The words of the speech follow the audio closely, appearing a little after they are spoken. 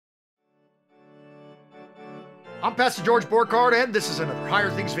I'm Pastor George Borghardt, and this is another Higher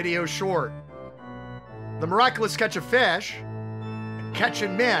Things video short. The miraculous catch of fish and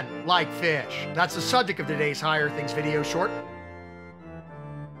catching men like fish. That's the subject of today's Higher Things video short.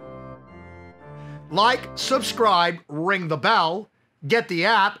 Like, subscribe, ring the bell, get the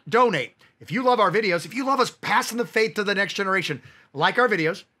app, donate. If you love our videos, if you love us passing the faith to the next generation, like our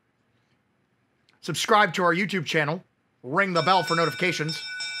videos, subscribe to our YouTube channel, ring the bell for notifications.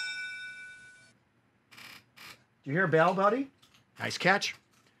 Do you hear a bell, buddy? Nice catch.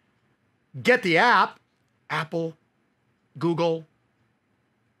 Get the app, Apple, Google,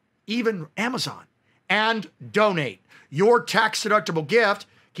 even Amazon, and donate. Your tax-deductible gift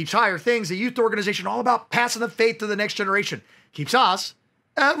keeps Higher Things, a youth organization all about passing the faith to the next generation. Keeps us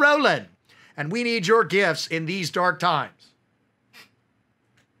rolling. And we need your gifts in these dark times.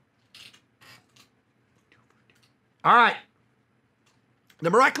 All right.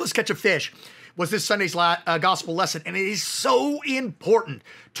 The miraculous catch of fish was this Sunday's gospel lesson, and it is so important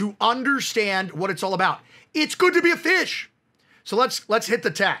to understand what it's all about. It's good to be a fish. So let's hit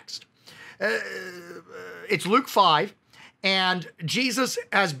the text. It's Luke 5, and Jesus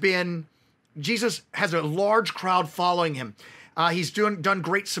has a large crowd following him. He's done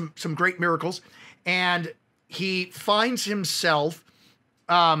some great miracles, and he finds himself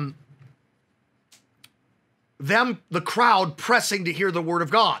the crowd pressing to hear the word of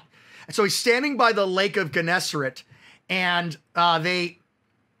God. And so he's standing by the lake of Gennesaret, and they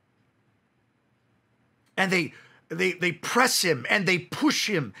press him and they push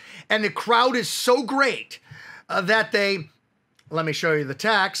him, and the crowd is so great that let me show you the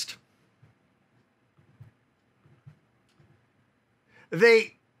text. There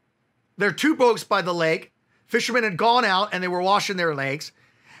are two boats by the lake. Fishermen had gone out and they were washing their legs,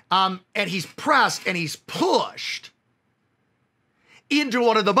 and he's pressed and he's pushed into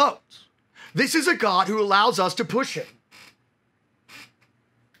one of the boats. This is a God who allows us to push him.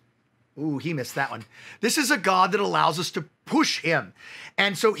 Ooh, he missed that one. This is a God that allows us to push him.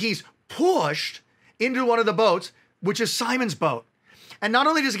 And so he's pushed into one of the boats, which is Simon's boat. And not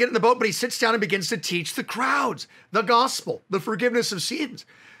only does he get in the boat, but he sits down and begins to teach the crowds the gospel, the forgiveness of sins.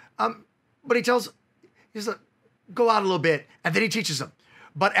 But he says, go out a little bit, and then he teaches them.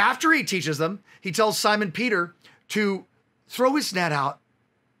 But after he teaches them, he tells Simon Peter to throw his net out,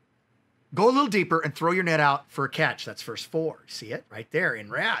 go a little deeper, and throw your net out for a catch. That's verse 4. See it right there in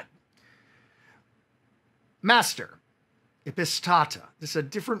red. Master, epistata. This is a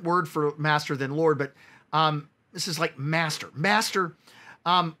different word for master than Lord, but this is like master. Master,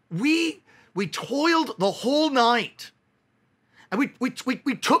 we toiled the whole night, and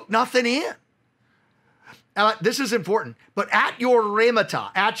we took nothing in. This is important. But at your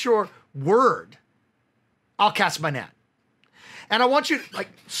rhemata, at your word, I'll cast my net. And I want you to,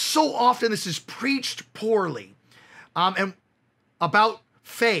 so often this is preached poorly, and about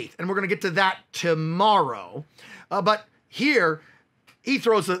faith, and we're going to get to that tomorrow. But here, he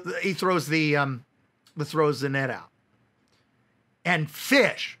throws the net out, and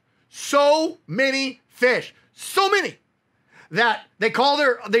fish, so many fish, so many that they call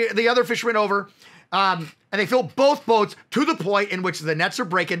the other fishermen over, and they fill both boats to the point in which the nets are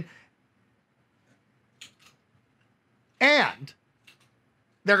breaking, and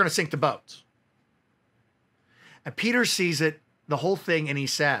they're going to sink the boats. And Peter sees it, the whole thing, and he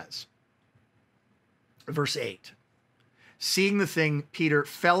says, verse 8, seeing the thing, Peter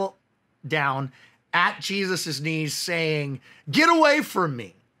fell down at Jesus' knees, saying, "Get away from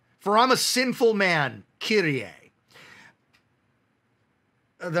me, for I'm a sinful man, Kyrie."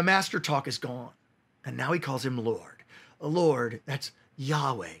 The master talk is gone, and now he calls him Lord. Lord, that's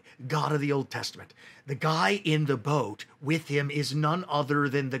Yahweh, God of the Old Testament. The guy in the boat with him is none other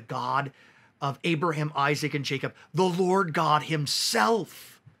than the God of Abraham, Isaac, and Jacob, the Lord God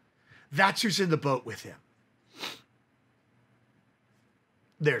himself. That's who's in the boat with him.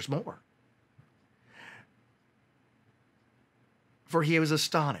 There's more. For he was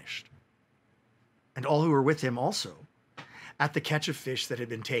astonished, and all who were with him also, at the catch of fish that had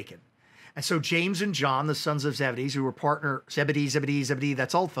been taken. And so James and John, the sons of Zebedee, who were Zebedee,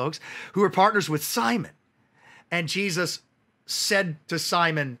 that's all folks, who were partners with Simon. And Jesus said to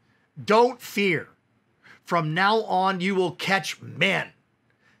Simon, "Don't fear. From now on, you will catch men.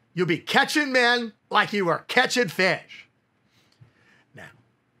 You'll be catching men like you were catching fish." Now,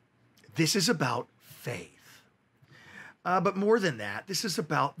 this is about faith. But more than that, this is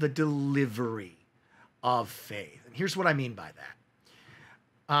about the delivery of faith. And here's what I mean by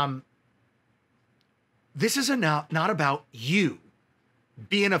that. This is not about you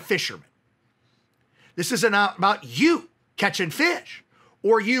being a fisherman. This is not about you catching fish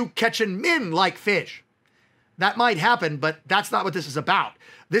or you catching men like fish. That might happen, but that's not what this is about.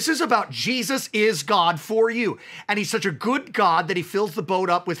 This is about Jesus is God for you. And he's such a good God that he fills the boat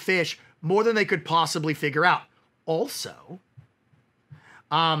up with fish more than they could possibly figure out. Also,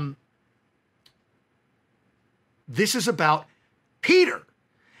 this is about Peter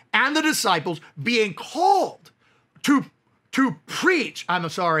and the disciples being called to preach,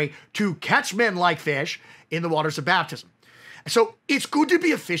 to catch men like fish in the waters of baptism. So it's good to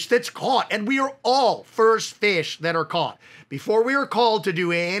be a fish that's caught, and we are all first fish that are caught. Before we are called to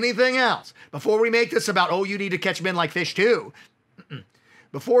do anything else, before we make this about, oh, you need to catch men like fish too,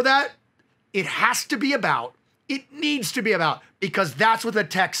 before that, it needs to be about, because that's what the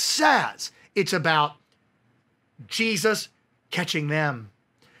text says. It's about Jesus catching them,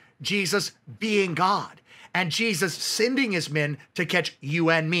 Jesus being God, and Jesus sending his men to catch you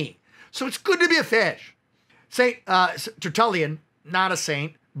and me. So it's good to be a fish. Saint Tertullian, not a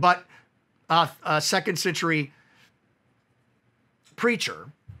saint, but a 2nd century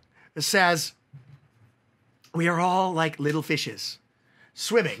preacher, says, we are all like little fishes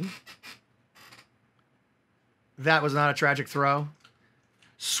swimming. That was not a tragic throw.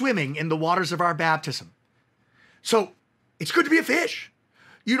 Swimming in the waters of our baptism. So it's good to be a fish.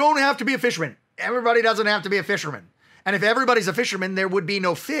 You don't have to be a fisherman. Everybody doesn't have to be a fisherman. And if everybody's a fisherman, there would be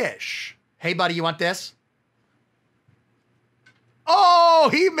no fish. Hey, buddy, you want this? Oh,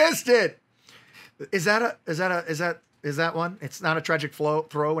 he missed it. Is that one? It's not a tragic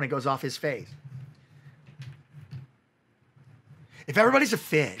throw when it goes off his face. If everybody's a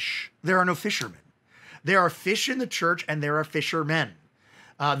fish, there are no fishermen. There are fish in the church and there are fishermen.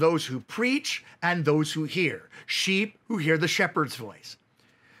 Those who preach and those who hear. Sheep who hear the shepherd's voice.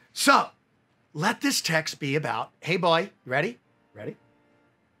 So, let this text be about, hey boy, you ready? Ready?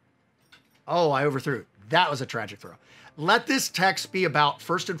 Oh, I overthrew it. That was a tragic throw. Let this text be about,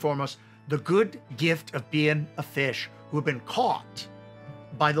 first and foremost, the good gift of being a fish who have been caught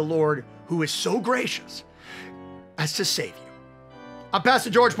by the Lord, who is so gracious as to save you. I'm Pastor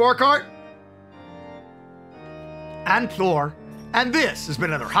George Borghardt and Thor, and this has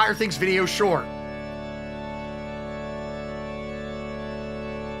been another Higher Things video short.